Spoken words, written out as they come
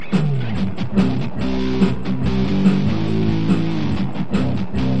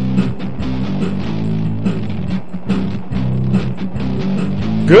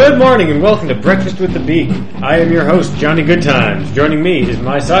Good morning and welcome to Breakfast with the Beak. I am your host, Johnny Goodtimes. Joining me is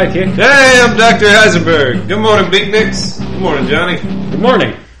my sidekick. Hey, I'm Dr. Heisenberg. Good morning, Big Nicks. Good morning, Johnny. Good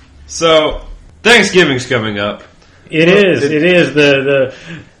morning. So, Thanksgiving's coming up. It is.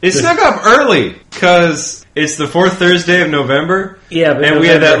 It snuck up early because it's the fourth Thursday of November. Yeah, but and we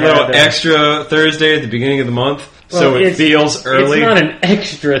had that little extra Thursday at the beginning of the month, so it feels early. It's not an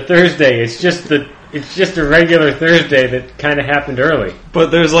extra Thursday. It's just a regular Thursday that kind of happened early.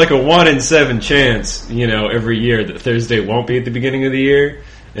 But there's like a 1 in 7 chance, every year that Thursday won't be at the beginning of the year.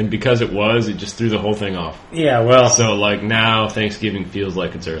 And because it was, it just threw the whole thing off. Yeah, well. So, now Thanksgiving feels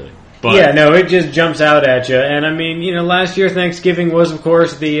like it's early. But yeah, no, it just jumps out at you. And, last year Thanksgiving was, of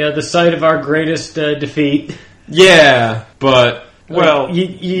course, the site of our greatest defeat. Yeah, but... Well,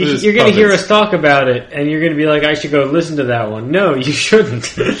 you're going to hear us talk about it, and you're going to be like, I should go listen to that one. No, you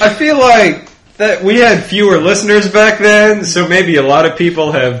shouldn't. I feel like that we had fewer listeners back then, so maybe a lot of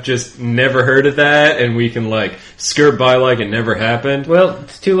people have just never heard of that, and we can, skirt by like it never happened. Well,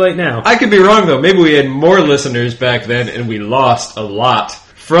 it's too late now. I could be wrong, though. Maybe we had more listeners back then, and we lost a lot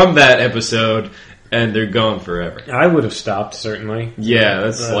from that episode, and they're gone forever. I would have stopped, certainly. Yeah,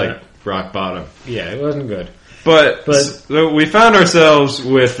 that's rock bottom. Yeah, it wasn't good. But so we found ourselves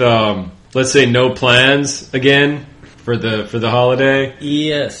with, let's say, no plans again for the holiday.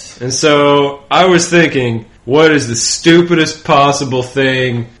 Yes. And so I was thinking, what is the stupidest possible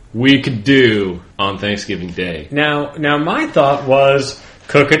thing we could do on Thanksgiving Day? Now my thought was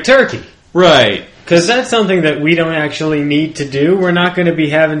cook a turkey. Right. Because that's something that we don't actually need to do. We're not going to be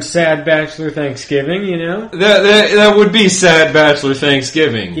having sad bachelor Thanksgiving, That would be sad bachelor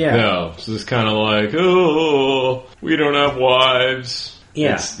Thanksgiving, yeah. No. So it's kind of like, oh, we don't have wives.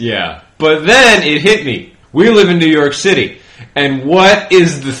 Yeah. Yeah. But then it hit me. We live in New York City. And what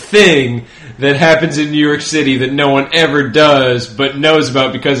is the thing that happens in New York City that no one ever does but knows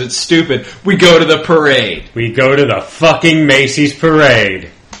about because it's stupid? We go to the parade. We go to the fucking Macy's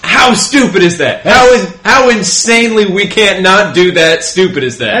parade. How stupid is that? How insanely we can't not do that stupid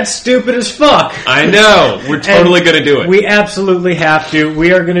is that? That's stupid as fuck. I know. We're totally going to do it. We absolutely have to.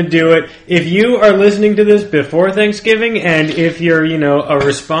 We are going to do it. If you are listening to this before Thanksgiving, and if you're, a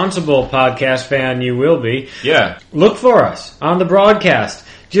responsible podcast fan, you will be. Yeah. Look for us on the broadcast.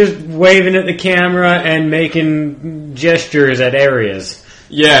 Just waving at the camera and making gestures at areas.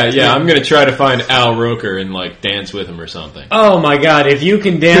 Yeah, I'm going to try to find Al Roker and, dance with him or something. Oh, my God. If you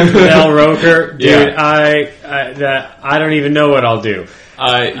can dance with Al Roker, dude, yeah. I don't even know what I'll do.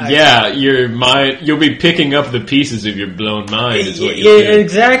 You'll be picking up the pieces of your blown mind is what you'll do.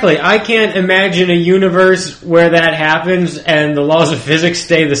 Exactly. I can't imagine a universe where that happens and the laws of physics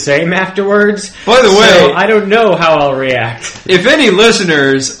stay the same afterwards. By the way, I don't know how I'll react. If any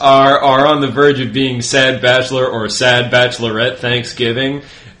listeners are on the verge of being sad bachelor or sad bachelorette Thanksgiving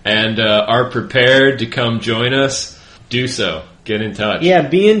and are prepared to come join us, do so. Get in touch. Yeah,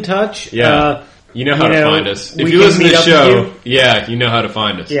 be in touch. Yeah. You know how to find us. If you listen to the show, you know how to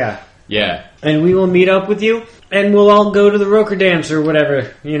find us. Yeah. Yeah. And we will meet up with you, and we'll all go to the Roker dance or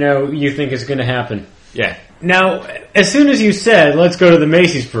whatever, you think is going to happen. Yeah. Now, as soon as you said, let's go to the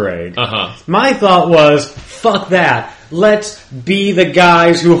Macy's parade, my thought was, fuck that. Let's be the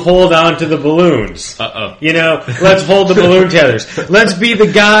guys who hold on to the balloons. Let's hold the balloon tethers. Let's be the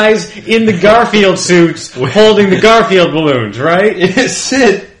guys in the Garfield suits holding the Garfield balloons, right?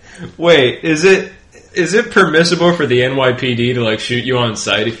 Wait, is it permissible for the NYPD to shoot you on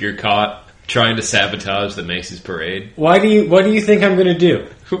sight if you're caught trying to sabotage the Macy's parade? What do you think I'm going to do?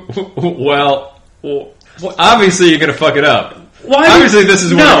 Well, obviously you're going to fuck it up. Obviously this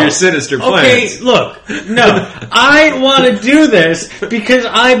is one of your sinister plans. Okay, look, I want to do this because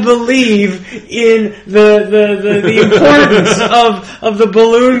I believe in the importance of the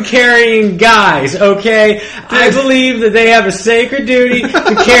balloon carrying guys, okay? I believe that they have a sacred duty to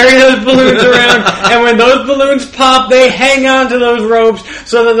carry those balloons around, and when those balloons pop, they hang on to those ropes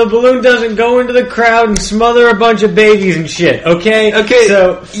so that the balloon doesn't go into the crowd and smother a bunch of babies and shit, okay? Okay,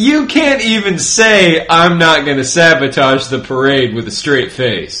 so you can't even say I'm not going to sabotage the parade with a straight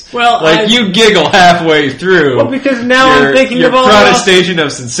face. Well, you giggle halfway through. Well, because now I'm thinking of all your protestation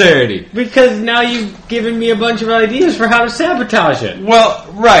of sincerity. Because now you've given me a bunch of ideas for how to sabotage it. Well,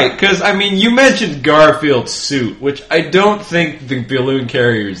 right, because you mentioned Garfield's suit, which I don't think the balloon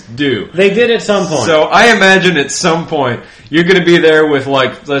carriers do. They did at some point. So I imagine at some point you're going to be there with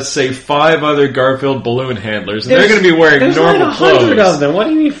let's say 5 other Garfield balloon handlers, and they're going to be wearing normal clothes. There's 100 of them. What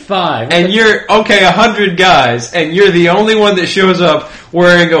do you mean 5? And you're 100 guys, and you're the only one that shows up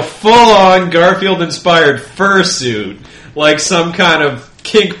wearing a full-on Garfield-inspired fursuit, like some kind of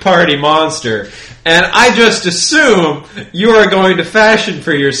kink party monster. And I just assume you are going to fashion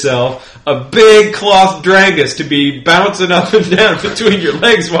for yourself a big cloth drangus to be bouncing up and down between your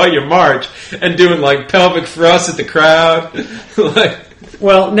legs while you march and doing like pelvic thrusts at the crowd.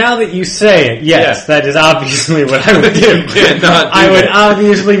 Well, now that you say it, yes, that is obviously what I would do. You cannot do I would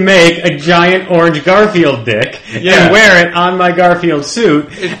obviously make a giant orange Garfield dick and wear it on my Garfield suit.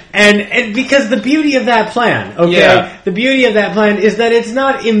 And because the beauty of that plan, the beauty of that plan is that it's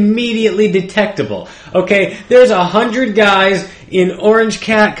not immediately detectable. Okay, there's 100 guys in orange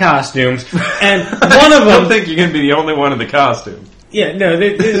cat costumes, and one of them... I don't think you're going to be the only one in the costume. Yeah, no,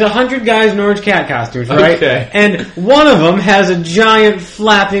 there's 100 guys in orange cat costumes, right? Okay. And one of them has a giant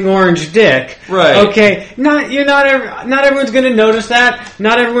flapping orange dick. Right. Okay. Not everyone's going to notice that.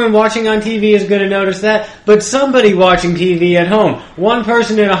 Not everyone watching on TV is going to notice that. But somebody watching TV at home, one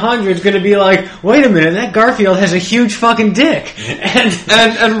person in 100 is going to be like, wait a minute, that Garfield has a huge fucking dick.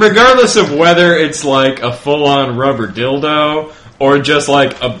 And regardless of whether it's like a full-on rubber dildo or just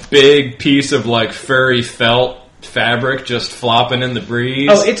like a big piece of like furry felt fabric just flopping in the breeze.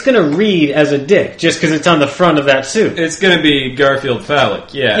 Oh, it's going to read as a dick just because it's on the front of that suit. It's going to be Garfield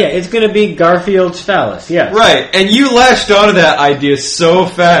phallic, yeah. Yeah, it's going to be Garfield's phallus, yes. Right, and you latched onto that idea so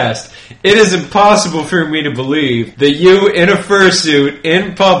fast, it is impossible for me to believe that you in a fursuit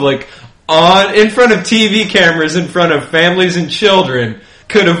in public, in front of TV cameras, in front of families and children,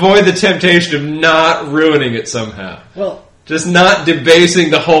 could avoid the temptation of not ruining it somehow. Well... Just not debasing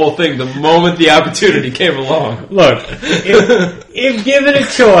the whole thing the moment the opportunity came along. Look, if given a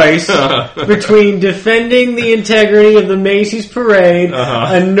choice between defending the integrity of the Macy's Parade,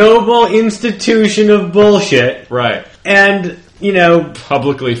 a noble institution of bullshit, right, and,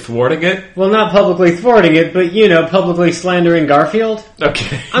 publicly thwarting it? Well, not publicly thwarting it, but, publicly slandering Garfield.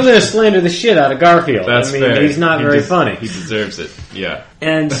 Okay. I'm going to slander the shit out of Garfield. That's fair. He's not very funny. He deserves it, yeah.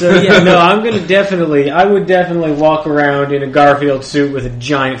 And so, I would definitely walk around in a Garfield suit with a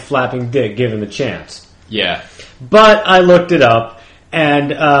giant flapping dick given the chance. Yeah. But I looked it up, and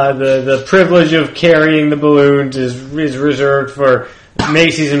the privilege of carrying the balloons is reserved for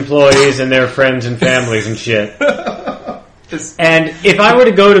Macy's employees and their friends and families and shit. And if I were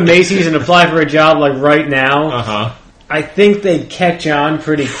to go to Macy's and apply for a job like right now, I think they'd catch on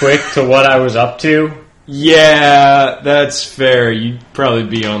pretty quick to what I was up to. Yeah, that's fair. You'd probably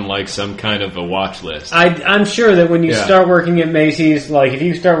be on like some kind of a watch list. I'm sure that when you start working at Macy's, like if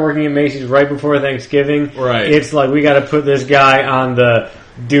you start working at Macy's right before Thanksgiving, right, it's like we got to put this guy on the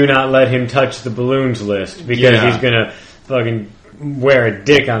do not let him touch the balloons list because he's gonna fucking wear a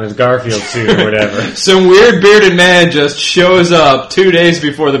dick on his Garfield suit or whatever. Some weird bearded man just shows up 2 days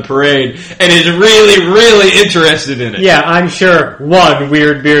before the parade and is really, really interested in it. Yeah, I'm sure one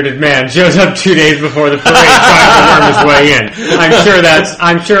weird bearded man shows up 2 days before the parade trying to worm his way in.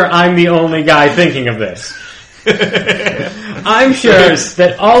 I'm sure I'm the only guy thinking of this. I'm sure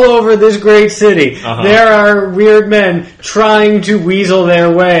that all over this great city there are weird men trying to weasel their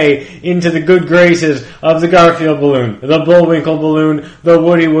way into the good graces of the Garfield balloon, the Bullwinkle balloon, the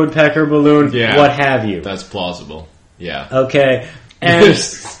Woody Woodpecker balloon, what have you. That's plausible. Yeah. Okay.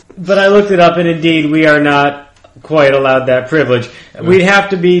 But I looked it up, and indeed we are not quite allowed that privilege. We'd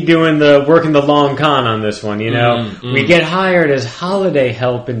have to be working the long con on this one, We get hired as holiday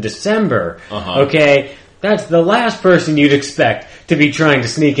help in December. Okay. That's the last person you'd expect to be trying to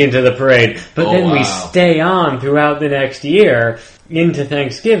sneak into the parade. But then we stay on throughout the next year into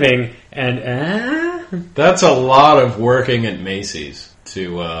Thanksgiving, and that's a lot of working at Macy's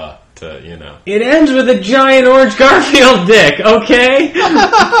to It ends with a giant orange Garfield dick, okay?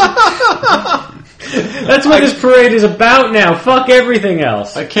 That's what this parade is about now. Fuck everything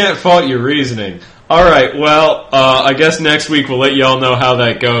else. I can't fault your reasoning. Alright, well, I guess next week we'll let y'all know how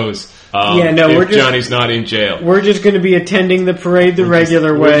that goes. If Johnny's not in jail. We're just going to be attending the parade the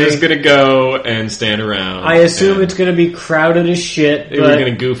regular way. We're just going to go and stand around. I assume it's going to be crowded as shit. We're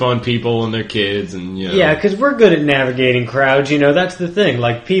going to goof on people and their kids. Yeah, because we're good at navigating crowds. That's the thing.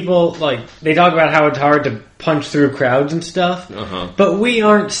 Like, people, they talk about how it's hard to punch through crowds and stuff. But we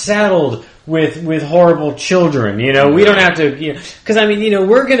aren't saddled with horrible children, we don't have to, because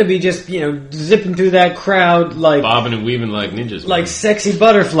we're going to be just, zipping through that crowd like bobbing and weaving like ninjas, like sexy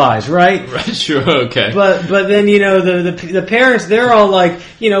butterflies, right? Right, sure, okay. But then the parents, they're all like,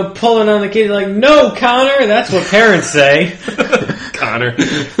 pulling on the kid, like, no, Connor. That's what parents say. Connor.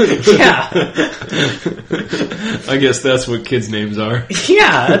 Yeah. I guess that's what kids' names are.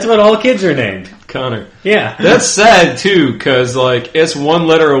 Yeah, that's what all kids are named. Connor. Yeah. That's sad, too, because, it's one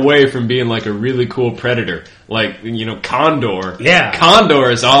letter away from being, a really cool predator. Condor. Yeah.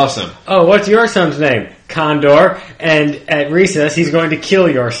 Condor is awesome. Oh, what's your son's name? Condor, and at recess he's going to kill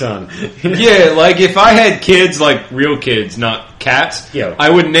your son. Yeah, like if I had kids, like real kids, not cats, I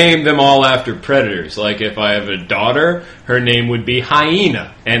would name them all after predators. Like if I have a daughter, her name would be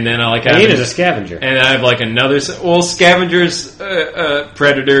Hyena, and then Hyena's a scavenger, and I have like another. Well, scavengers,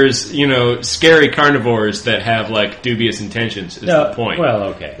 predators, scary carnivores that have like dubious intentions is the point. Well,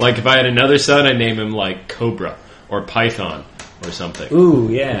 okay. Like if I had another son, I'd name him like Cobra or Python or something. Ooh,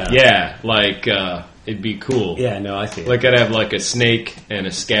 yeah, yeah, like. It'd be cool. Yeah, no, I see it. Like I'd have like a snake and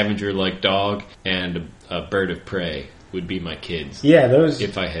a scavenger like dog and a bird of prey would be my kids. Yeah, those...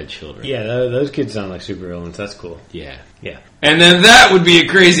 If I had children. Yeah, those kids sound like super villains. That's cool. Yeah. Yeah. And then that would be a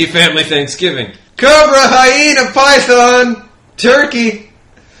crazy family Thanksgiving. Cobra, hyena, python, turkey,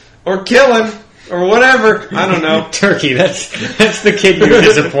 or killing, or whatever. I don't know. Turkey, that's the kid you were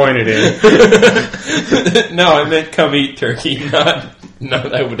disappointed in. No, I meant come eat turkey, not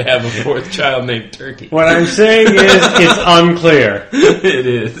I would have a fourth child named Turkey. What I'm saying is, it's unclear. It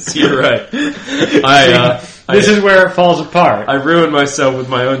is. You're right. This is where it falls apart. I ruined myself with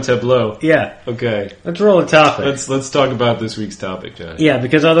my own tableau. Yeah. Okay. Let's roll a topic. Let's talk about this week's topic, Johnny. Yeah,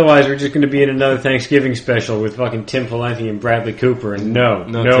 because otherwise we're just going to be in another Thanksgiving special with fucking Tim Pawlenty and Bradley Cooper, and no.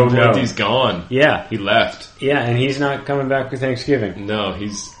 Tim Pawlenty's gone. Yeah. He left. Yeah, and he's not coming back for Thanksgiving. No,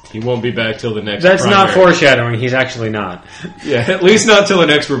 he won't be back till the next That's primary. not foreshadowing. He's actually not. Yeah, at least not till the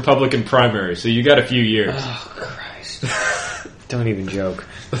next Republican primary, so you got a few years. Oh, Christ. Don't even joke.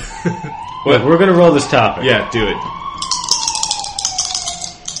 Look, we're going to roll this topic. Yeah, do it.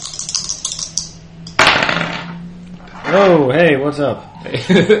 Oh, hey, what's up?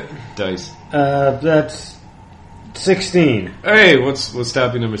 Dice. That's 16. Hey, what's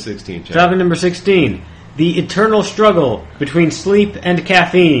topic number 16, John? Topic number 16. The Eternal Struggle Between Sleep and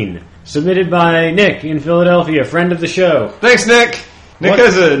Caffeine. Submitted by Nick in Philadelphia, friend of the show. Thanks, Nick! Nick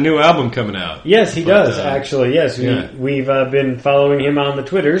has a new album coming out. Yes, he does, actually. Yes, we've been following him on the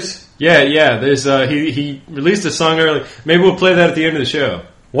Twitters. Yeah. There's he released a song early. Maybe we'll play that at the end of the show.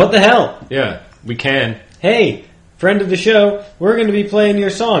 What the hell? Yeah, we can. Hey, friend of the show, we're going to be playing your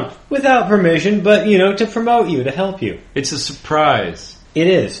song. Without permission, but, to promote you, to help you. It's a surprise. It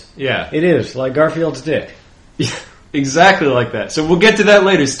is. Yeah. It is, like Garfield's dick. Yeah, exactly like that. So we'll get to that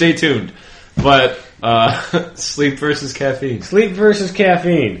later. Stay tuned. But, sleep versus caffeine. Sleep versus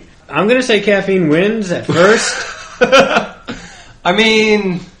caffeine. I'm going to say caffeine wins at first. I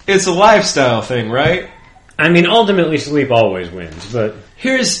mean, it's a lifestyle thing, right? I mean, ultimately sleep always wins, but...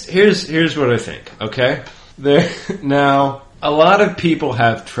 Here's what I think, okay? Now, a lot of people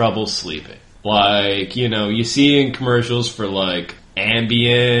have trouble sleeping. Like, you see in commercials for, like,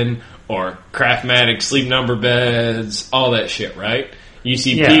 Ambien or Craftmatic sleep number beds, all that shit, right? You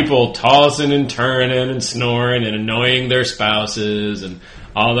see people tossing and turning and snoring and annoying their spouses and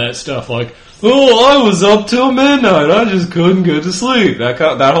all that stuff. Like, I was up till midnight. I just couldn't get to sleep.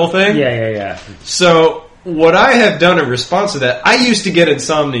 That whole thing? Yeah. So, what I have done in response to that, I used to get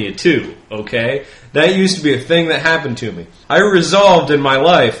insomnia too, okay? That used to be a thing that happened to me. I resolved in my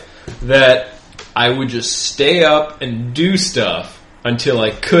life that I would just stay up and do stuff until I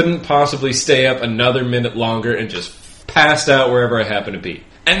couldn't possibly stay up another minute longer and just passed out wherever I happen to be.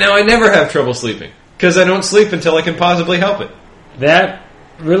 And now I never have trouble sleeping, because I don't sleep until I can possibly help it. That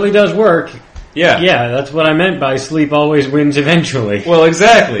really does work. Yeah. Yeah, that's what I meant by sleep always wins eventually. Well,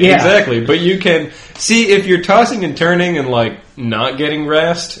 exactly. But you can see if you're tossing and turning and like not getting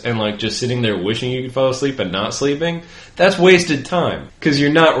rest and like just sitting there wishing you could fall asleep and not sleeping, that's wasted time, because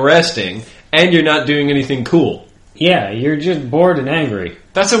you're not resting and you're not doing anything cool. Yeah, you're just bored and angry.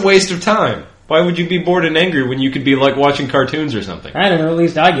 That's a waste of time. Why would you be bored and angry when you could be like watching cartoons or something? I don't know, at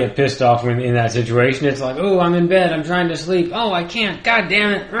least I get pissed off when in that situation. It's like, oh, I'm in bed, I'm trying to sleep. Oh, I can't, god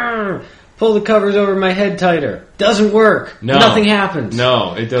damn it. Urgh. Pull the covers over my head tighter. Doesn't work. No. Nothing happens.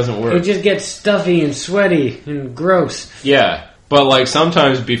 No, it doesn't work. It just gets stuffy and sweaty and gross. Yeah, but like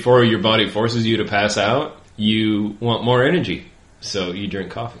sometimes before your body forces you to pass out, you want more energy, so you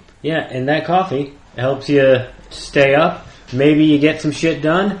drink coffee. Yeah, and that coffee helps you stay up. Maybe you get some shit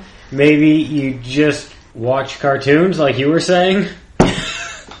done. Maybe you just watch cartoons like you were saying.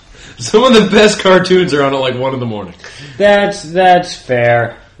 Some of the best cartoons are on at like 1 in the morning. That's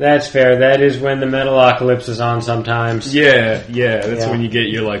fair. That's fair. That is when the Metalocalypse is on sometimes. Yeah. That's when you get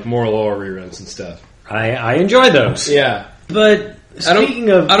your like Moral Law reruns and stuff. I enjoy those. Yeah. But speaking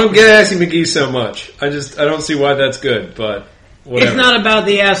of... I don't get Assy McGee so much. I don't see why that's good, but... Whatever. It's not about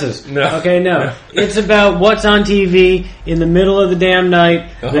the asses. No. Okay, no. It's about what's on TV in the middle of the damn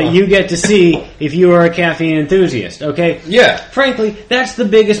night that you get to see if you are a caffeine enthusiast, okay? Yeah. Frankly, that's the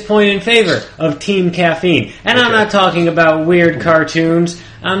biggest point in favor of Team Caffeine. And I'm not talking about weird cartoons.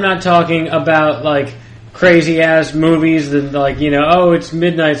 I'm not talking about, like, crazy ass movies that like, oh, it's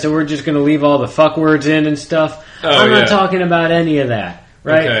midnight, so we're just going to leave all the fuck words in and stuff. I'm not talking about any of that,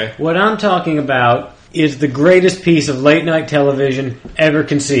 right? Okay. What I'm talking about is the greatest piece of late night television ever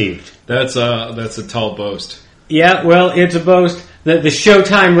conceived. That's a tall boast. Yeah, well, it's a boast that the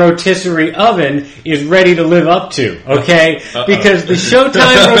Showtime rotisserie oven is ready to live up to, okay? Because the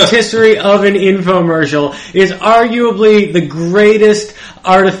Showtime rotisserie oven infomercial is arguably the greatest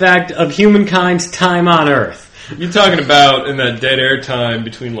artifact of humankind's time on Earth. You're talking about in that dead air time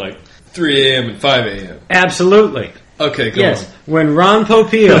between like 3 a.m. and 5 a.m. Absolutely. Okay, go on. When Ron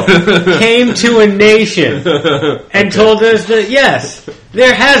Popeil came to a nation and told us that, yes,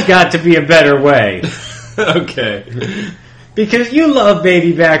 there has got to be a better way. Okay. Because you love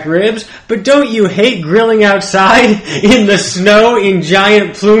baby back ribs, but don't you hate grilling outside in the snow in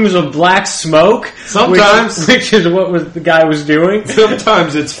giant plumes of black smoke? Sometimes. Which is what the guy was doing.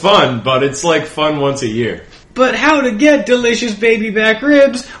 Sometimes it's fun, but it's like fun once a year. But how to get delicious baby back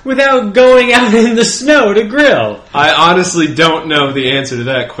ribs without going out in the snow to grill? I honestly don't know the answer to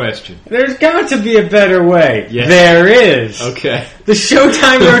that question. There's got to be a better way. Yeah. There is. Okay. The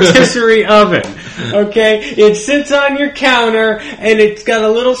Showtime rotisserie oven. Okay? It sits on your counter, and it's got a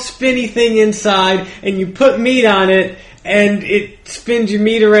little spinny thing inside, and you put meat on it, and it spins your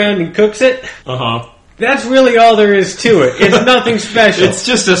meat around and cooks it. Uh-huh. That's really all there is to it. It's nothing special. It's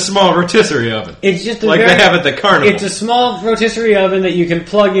just a small rotisserie oven. It's just like they have at the carnival. It's a small rotisserie oven that you can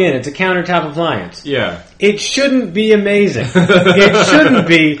plug in. It's a countertop appliance. Yeah. It shouldn't be amazing. It shouldn't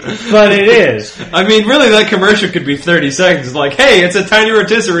be, but it is. I mean, really, that commercial could be 30 seconds. It's like, hey, it's a tiny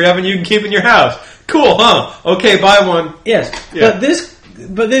rotisserie oven you can keep in your house. Cool, huh? Okay, buy one. Yes, yeah.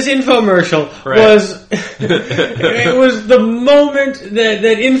 But this infomercial was it was the moment that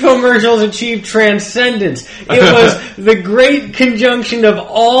infomercials achieved transcendence. It was the great conjunction of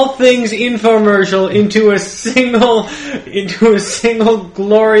all things infomercial into a single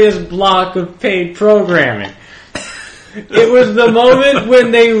glorious block of paid programming. It was the moment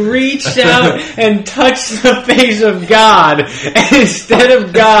when they reached out and touched the face of God, and instead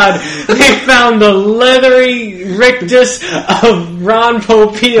of God, they found the leathery rictus of Ron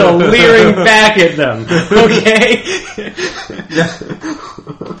Popeil leering back at them. Okay?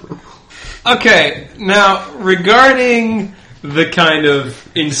 Okay, now, regarding the kind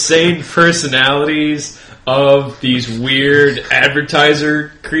of insane personalities of these weird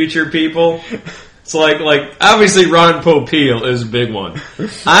advertiser creature people... It's like obviously Ron Popeil is a big one.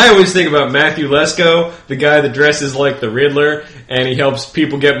 I always think about Matthew Lesko, the guy that dresses like the Riddler, and he helps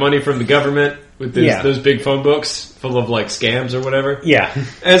people get money from the government with those big phone books full of like scams or whatever. Yeah.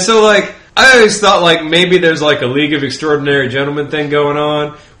 And so like I always thought like maybe there's like a League of Extraordinary Gentlemen thing going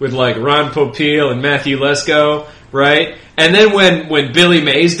on with like Ron Popeil and Matthew Lesko, right? And then when Billy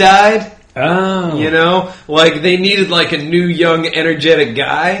Mays died. Oh. You know? Like, they needed, like, a new, young, energetic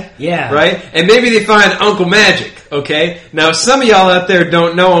guy. Yeah. Right? And maybe they find Uncle Magic, okay? Now, some of y'all out there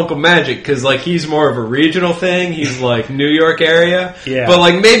don't know Uncle Magic, because, like, he's more of a regional thing. He's, like, New York area. Yeah. But,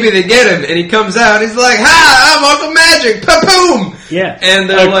 like, maybe they get him, and he comes out, he's like, hi, I'm Uncle Magic! Pa-boom! Yeah. And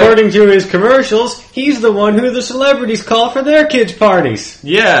according to his commercials, he's the one who the celebrities call for their kids' parties.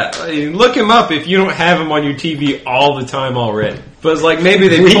 Yeah. Look him up if you don't have him on your TV all the time already. But it's like maybe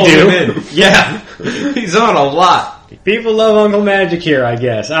they pulled him in. Yeah. He's on a lot. People love Uncle Magic here, I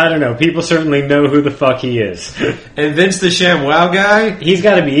guess. I don't know. People certainly know who the fuck he is. And Vince the ShamWow guy? He's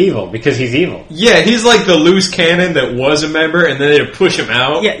got to be evil, because he's evil. Yeah, he's like the loose cannon that was a member, and then they had to push him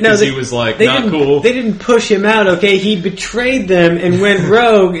out because he was like not cool. They didn't push him out, okay? He betrayed them and went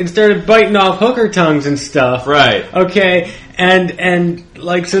rogue and started biting off hooker tongues and stuff. Right. Okay? And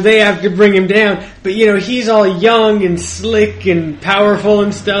like, so they have to bring him down. But, you know, he's all young and slick and powerful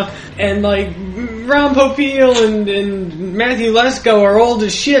and stuff. And, like, Ron Popeil and Matthew Lesko are old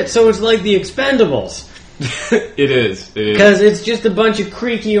as shit, so it's like the Expendables. It is. Because it's just a bunch of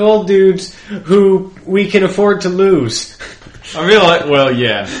creaky old dudes who we can afford to lose. I feel like, well,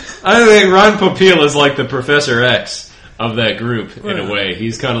 yeah. I think Ron Popeil is like the Professor X of that group, in a way.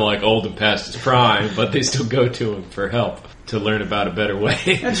 He's kind of like old and past his prime, but they still go to him for help to learn about a better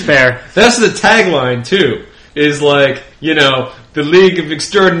way. That's fair. That's the tagline, too, is like, you know, the League of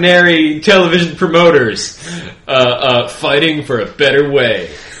Extraordinary Television Promoters fighting for a better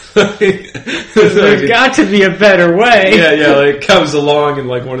way. There's got to be a better way. Yeah, like it comes along in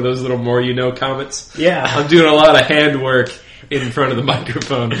like one of those little more you know comments. Yeah. I'm doing a lot of handwork in front of the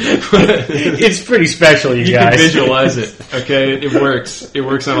microphone. It's pretty special, you guys. You can visualize it, okay? It works. It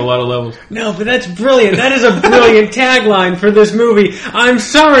works on a lot of levels. No, but that's brilliant. That is a brilliant tagline for this movie. I'm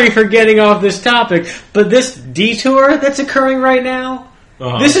sorry for getting off this topic, but this detour that's occurring right now,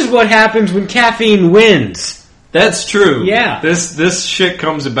 This is what happens when caffeine wins. That's true. Yeah. This shit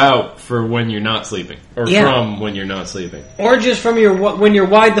comes about for when you're not sleeping. Or from when you're not sleeping. Or just from when you're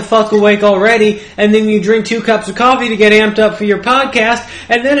wide the fuck awake already, and then you drink 2 cups of coffee to get amped up for your podcast,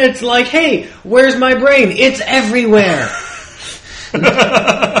 and then it's like, hey, where's my brain? It's everywhere.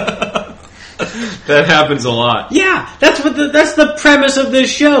 That happens a lot. Yeah, that's the premise of this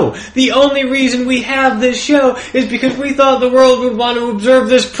show. The only reason we have this show is because we thought the world would want to observe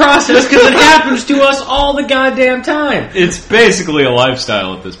this process because it happens to us all the goddamn time. It's basically a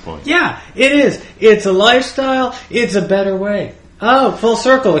lifestyle at this point. Yeah, it is. It's a lifestyle. It's a better way. Oh, full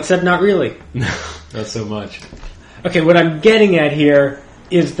circle, except not really. No, not so much. Okay, what I'm getting at here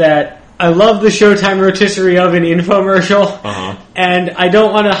is that I love the Showtime rotisserie oven infomercial, and I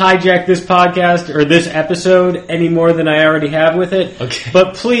don't want to hijack this podcast or this episode any more than I already have with it. Okay.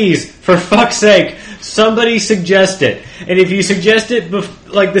 But please, for fuck's sake, somebody suggest it. And if you suggest it,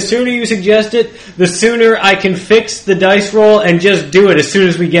 the sooner you suggest it, the sooner I can fix the dice roll and just do it as soon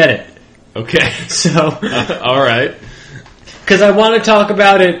as we get it. Okay. So, all right. Because I want to talk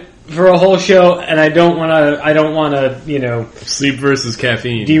about it for a whole show, and I don't want to, sleep versus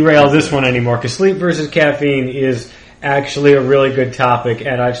caffeine. Derail this one anymore, because sleep versus caffeine is actually a really good topic,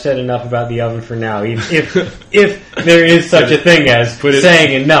 and I've said enough about the oven for now. If there is such a thing as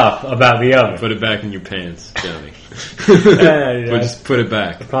saying enough about the oven. Put it back in your pants, Johnny. Just put it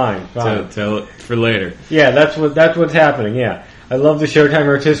back. Fine. Tell it for later. Yeah, that's what's happening, yeah. I love the Showtime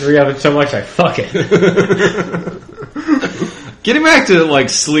rotisserie oven so much I fuck it. Getting back to,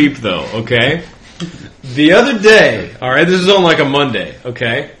 sleep, though, okay? The other day, alright, this is on, a Monday,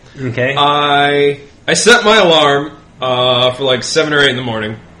 okay? Okay. I set my alarm for, 7 or 8 in the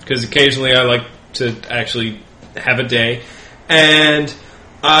morning, because occasionally I like to actually have a day, and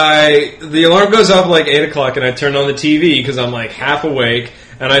the alarm goes up, 8 o'clock, and I turn on the TV, because I'm, half awake,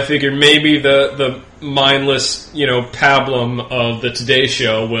 and I figure maybe the mindless, pablum of the Today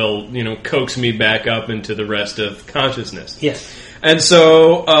Show will, coax me back up into the rest of consciousness. Yes. And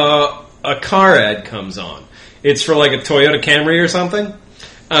so a car ad comes on. It's for a Toyota Camry or something.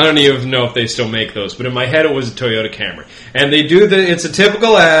 I don't even know if they still make those, but in my head it was a Toyota Camry. And they do it's a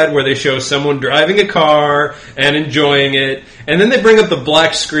typical ad where they show someone driving a car and enjoying it, and then they bring up the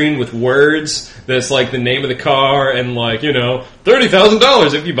black screen with words that's the name of the car and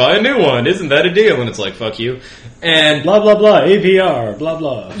 $30,000 if you buy a new one. Isn't that a deal? And it's fuck you. And blah blah blah APR blah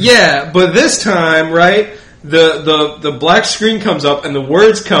blah. Yeah, but this time, right, the black screen comes up and the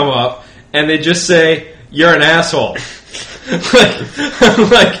words come up and they just say, "You're an asshole." It's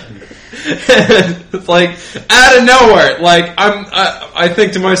out of nowhere. I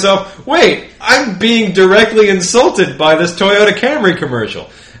think to myself, wait, I'm being directly insulted by this Toyota Camry commercial.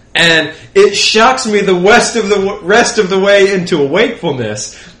 And it shocks me the rest of the way into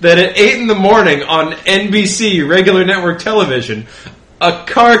wakefulness that at 8 in the morning on NBC, regular network television, a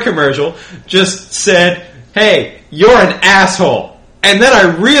car commercial just said, "Hey, you're an asshole." And then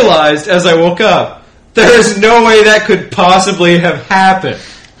I realized as I woke up, there's no way that could possibly have happened.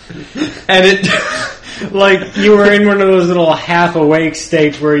 And it... you were in one of those little half-awake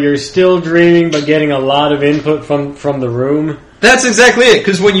states where you're still dreaming but getting a lot of input from the room. That's exactly it,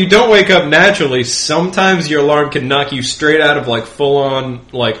 because when you don't wake up naturally, sometimes your alarm can knock you straight out of full-on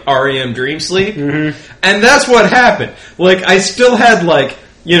REM dream sleep. Mm-hmm. And that's what happened. I still had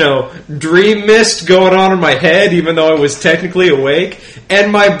dream mist going on in my head, even though I was technically awake.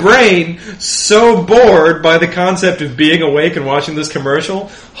 And my brain, so bored by the concept of being awake and watching this commercial,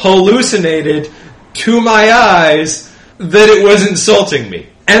 hallucinated to my eyes that it was insulting me.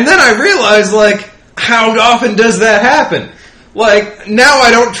 And then I realized, how often does that happen? Now I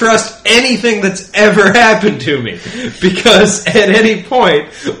don't trust anything that's ever happened to me. Because at any point,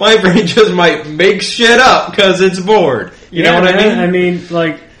 my brain just might make shit up because it's bored. You know what I mean? I mean,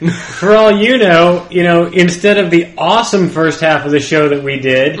 for all you know, instead of the awesome first half of the show that we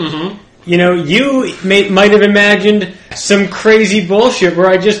did, you might have imagined some crazy bullshit where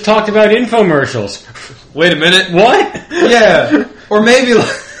I just talked about infomercials. Wait a minute. What? Yeah. Or maybe...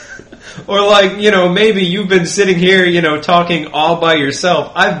 Or maybe you've been sitting here, talking all by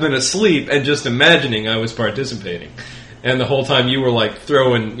yourself. I've been asleep and just imagining I was participating. And the whole time you were,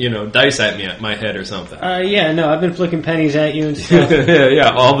 throwing, dice at me at my head or something. Yeah, no, I've been flicking pennies at you and stuff. Yeah,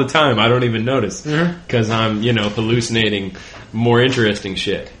 all the time. I don't even notice. Because I'm, hallucinating more interesting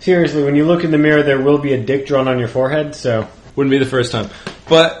shit. Seriously, when you look in the mirror, there will be a dick drawn on your forehead, so... Wouldn't be the first time.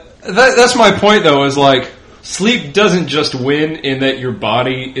 But that's my point, though, is, sleep doesn't just win in that your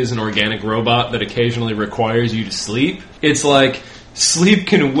body is an organic robot that occasionally requires you to sleep. It's sleep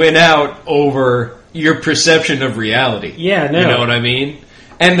can win out over your perception of reality. Yeah, no. You know what I mean?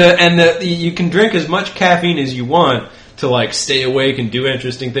 And you can drink as much caffeine as you want to like stay awake and do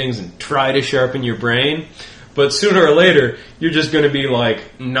interesting things and try to sharpen your brain. But sooner or later, you're just going to be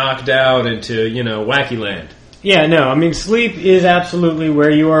like knocked out into, wacky land. Yeah, no, I mean, sleep is absolutely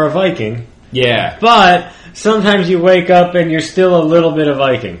where you are a Viking. Yeah. But sometimes you wake up and you're still a little bit a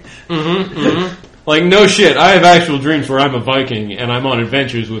Viking. Like, no shit, I have actual dreams where I'm a Viking and I'm on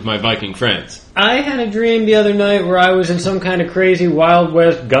adventures with my Viking friends. I had a dream the other night where I was in some kind of crazy Wild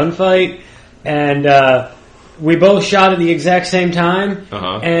West gunfight, and we both shot at the exact same time,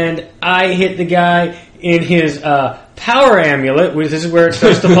 and I hit the guy in his power amulet, which this is where it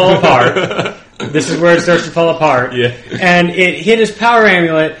starts to fall apart. This is where it starts to fall apart. Yeah. And it hit his power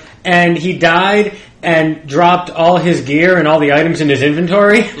amulet, and he died and dropped all his gear and all the items in his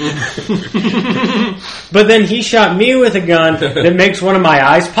inventory. But then he shot me with a gun that makes one of my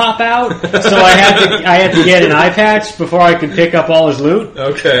eyes pop out, so I had to get an eye patch before I could pick up all his loot.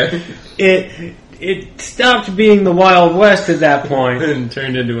 Okay. It stopped being the Wild West at that point. And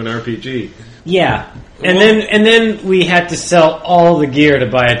turned into an RPG. Yeah. And then we had to sell all the gear to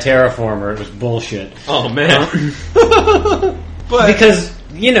buy a terraformer. It was bullshit. Oh, man. But because,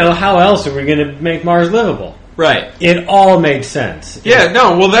 how else are we going to make Mars livable? Right. It all made sense. Yeah,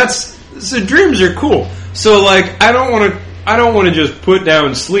 no, well so dreams are cool. So like I don't want to just put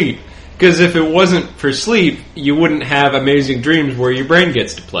down sleep, because if it wasn't for sleep, you wouldn't have amazing dreams where your brain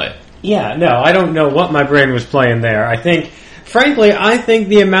gets to play. Yeah, no, I don't know what my brain was playing there. Frankly, I think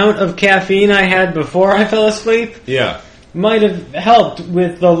the amount of caffeine I had before I fell asleep might have helped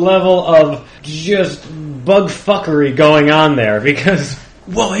with the level of just bug fuckery going on there, because...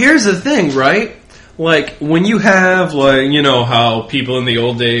 Well, here's the thing, right? Like, when you have, how people in the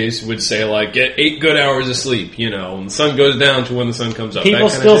old days would say, get 8 good hours of sleep, when the sun goes down to when the sun comes up. People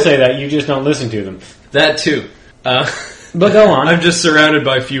still say that, you just don't listen to them. That too. But go on. I'm just surrounded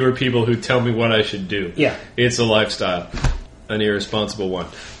by fewer people who tell me what I should do. Yeah. It's a lifestyle. An irresponsible one.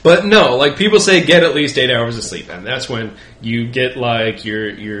 But no, people say get at least 8 hours of sleep, and that's when you get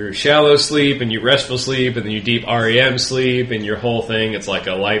your shallow sleep and your restful sleep and then your deep REM sleep and your whole thing. It's like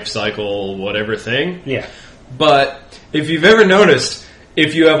a life cycle whatever thing. Yeah. But if you've ever noticed,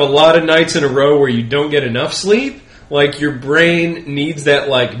 if you have a lot of nights in a row where you don't get enough sleep, your brain needs that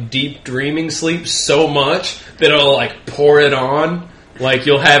deep dreaming sleep so much that it'll pour it on.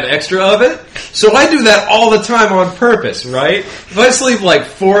 You'll have extra of it. So I do that all the time on purpose, right? If I sleep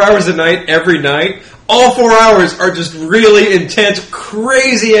 4 hours a night every night, all 4 hours are just really intense,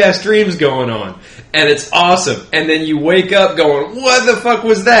 crazy-ass dreams going on. And it's awesome. And then you wake up going, what the fuck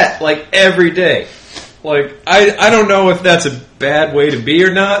was that? Every day. I don't know if that's a bad way to be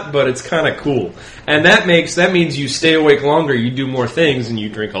or not, but it's kind of cool. And that means you stay awake longer, you do more things, and you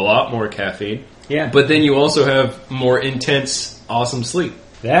drink a lot more caffeine. Yeah. But then you also have more intense, awesome sleep.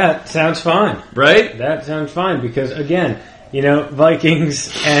 That sounds fine. Right? That sounds fine because, again,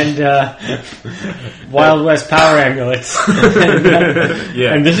 Vikings and Wild West power amulets.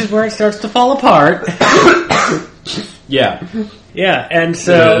 And this is where it starts to fall apart. Yeah. Yeah, and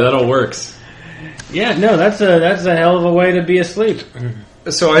so... Yeah, that all works. Yeah, no, that's a hell of a way to be asleep.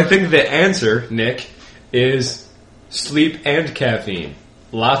 So I think the answer, Nick, is sleep and caffeine.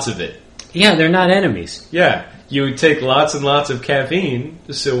 Lots of it. Yeah, they're not enemies. Yeah. You take lots and lots of caffeine,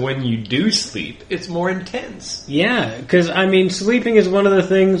 so when you do sleep, it's more intense. Yeah, because, sleeping is one of the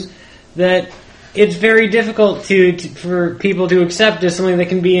things that it's very difficult for people to accept as something that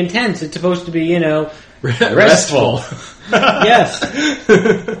can be intense. It's supposed to be, restful. Yes.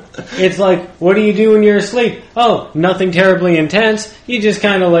 It's what do you do when you're asleep? Oh, nothing terribly intense. You just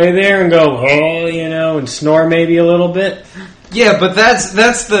kind of lay there and go, and snore maybe a little bit. Yeah, but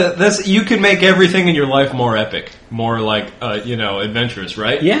that's you can make everything in your life more epic, more adventurous,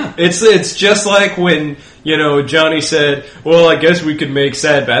 right? Yeah. It's just like when, Johnny said, well, I guess we could make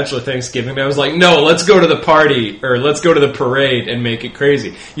Sad Bachelor Thanksgiving. And I was like, no, let's go to the party, or let's go to the parade and make it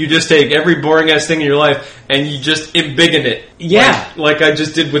crazy. You just take every boring-ass thing in your life and you just embiggen it. Yeah. Like I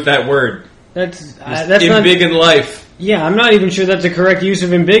just did with that word. That's embiggen life. Yeah, I'm not even sure that's the correct use of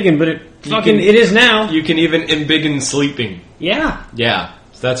embiggen, but it is now. You can even embiggen sleeping. Yeah. Yeah.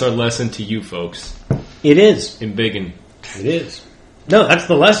 So that's our lesson to you folks. It is. Embiggen. It is. No, that's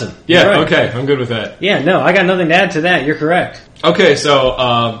the lesson. Yeah, right. Okay, I'm good with that. Yeah, no, I got nothing to add to that. You're correct. Okay,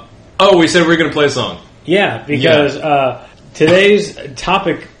 so, we said we were going to play a song. Yeah, because today's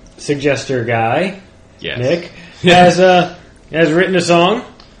topic suggester guy, yes. Nick, has written a song.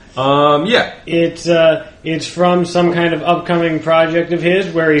 Yeah. It's from some kind of upcoming project of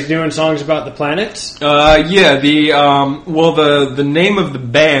his where he's doing songs about the planets. Yeah, the name of the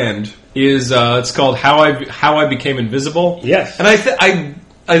band is it's called How I Became Invisible. Yes. And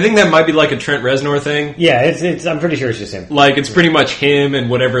I think that might be like a Trent Reznor thing. Yeah, it's. I'm pretty sure it's just him. Like, it's pretty much him and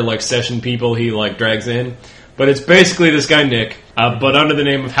whatever, like, session people he, like, drags in. But it's basically this guy, Nick, but under the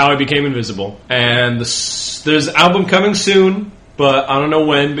name of How I Became Invisible. And there's an album coming soon, but I don't know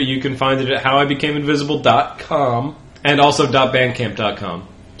when, but you can find it at howibecameinvisible.com and also .bandcamp.com.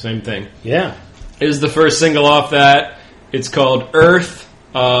 Same thing. Yeah. Is the first single off that. It's called Earth,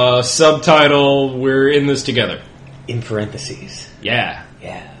 subtitle, We're in This Together. In parentheses. Yeah.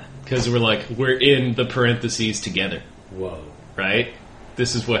 Yeah. Because we're in the parentheses together. Whoa. Right?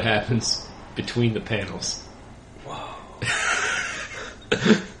 This is what happens between the panels. Whoa.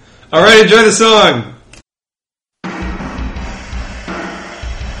 Alright, enjoy the song!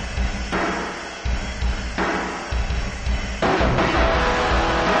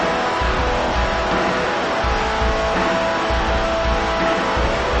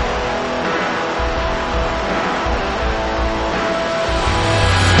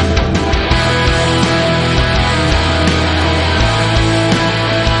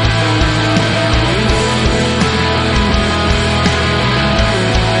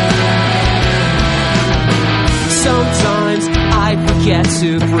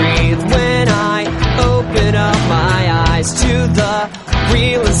 To breathe when I open up my eyes to the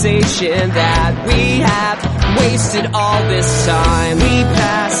realization that we have wasted all this time. We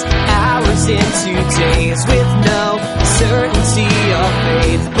pass hours into days with no certainty of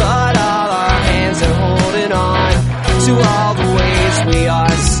faith, but all our hands are holding on to all the ways we are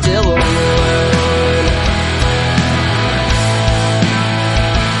still alone.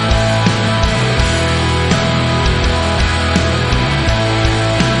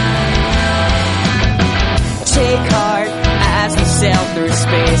 Take heart as we sail through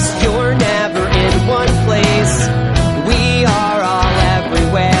space. You're never in one place. We are all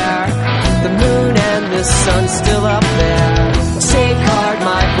everywhere. The moon and the sun still up there. Take heart,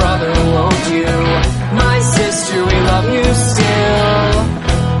 my brother, won't you? My sister, we love you still.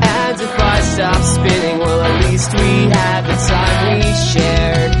 And if I stop spinning, well, at least we had the time we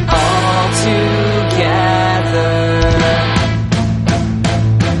shared all together.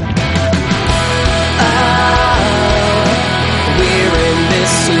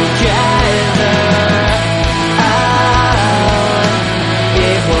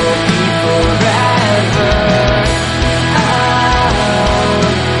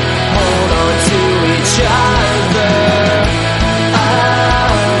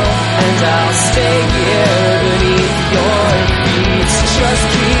 Just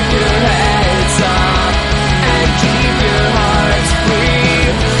keep your heads up and keep your hearts free.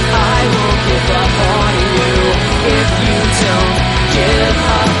 I won't give up on you if you don't give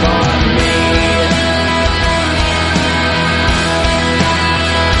up on me.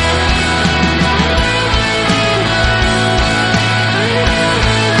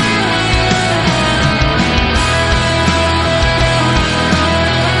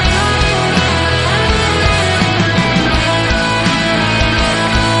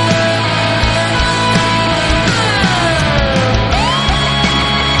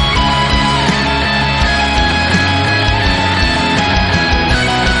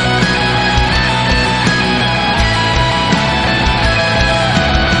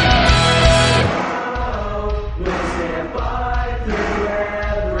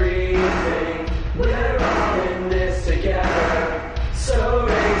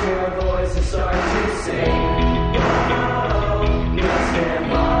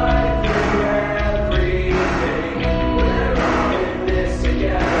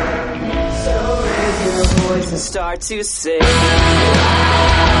 Start to sing.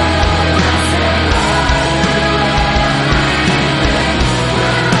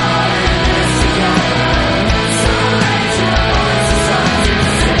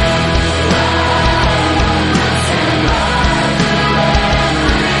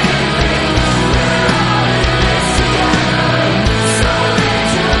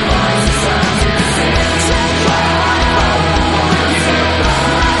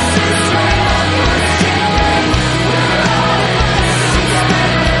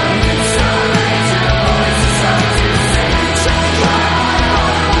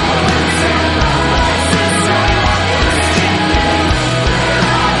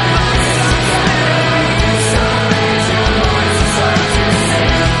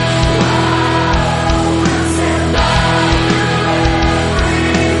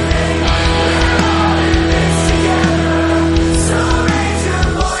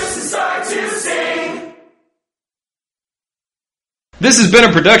 This has been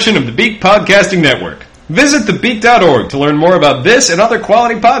a production of the Beak Podcasting Network. Visit thebeak.org to learn more about this and other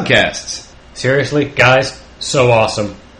quality podcasts. Seriously, guys, so awesome.